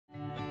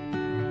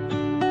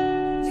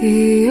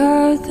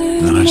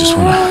then I just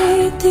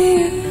want to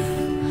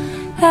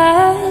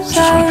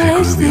pick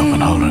Ruby up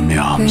and hold her in my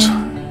arms,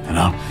 you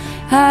know?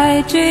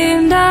 I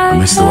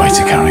miss the weight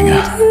of carrying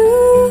her.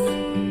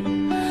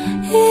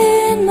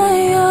 In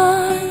my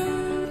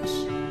arms,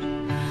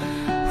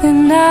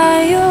 when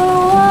I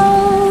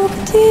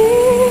awoke,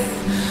 dear,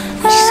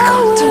 I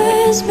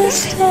was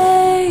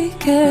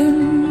mistaken.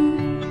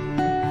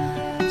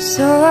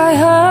 So I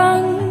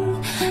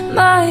hung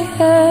my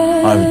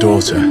head. I have a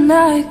daughter,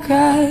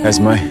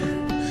 Esme.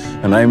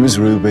 Her name is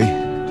Ruby.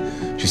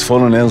 She's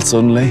fallen ill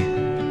suddenly.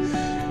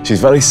 She's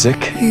very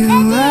sick. You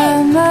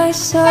are my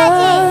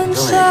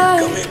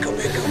sunshine,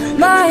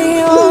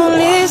 my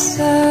only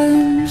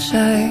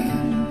sunshine.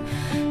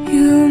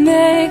 You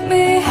make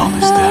me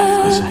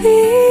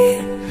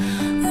happy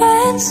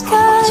when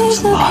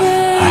skies are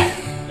gray.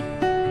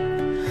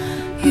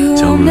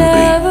 Tell Ruby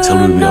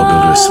I'll build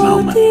her a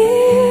snowman.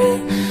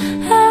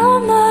 How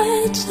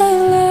much I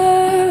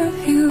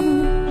love you.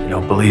 You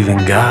don't believe in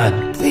God?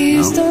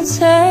 Please don't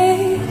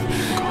take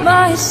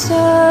my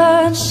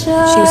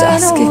sunshine. She was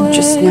asking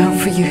just now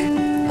for you.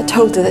 I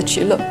told her that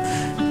you look.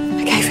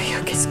 I gave her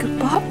your kiss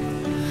goodbye.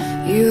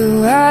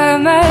 You are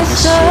my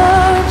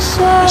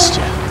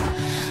sunshine,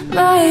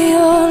 my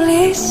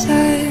only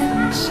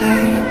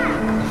sunshine.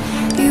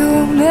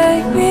 You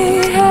make me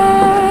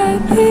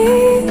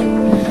happy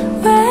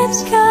when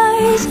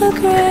skies are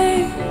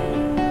grey.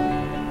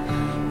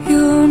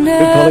 You'll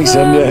never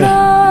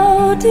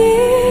know,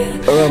 dear,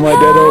 or am I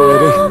dead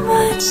already? how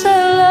much I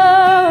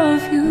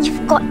love you.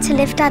 You've got to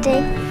live, Daddy.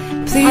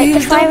 Please Light the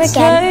fire don't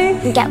again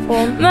take and get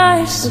warm, my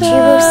and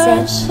you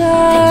will see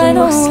that you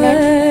will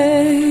slip.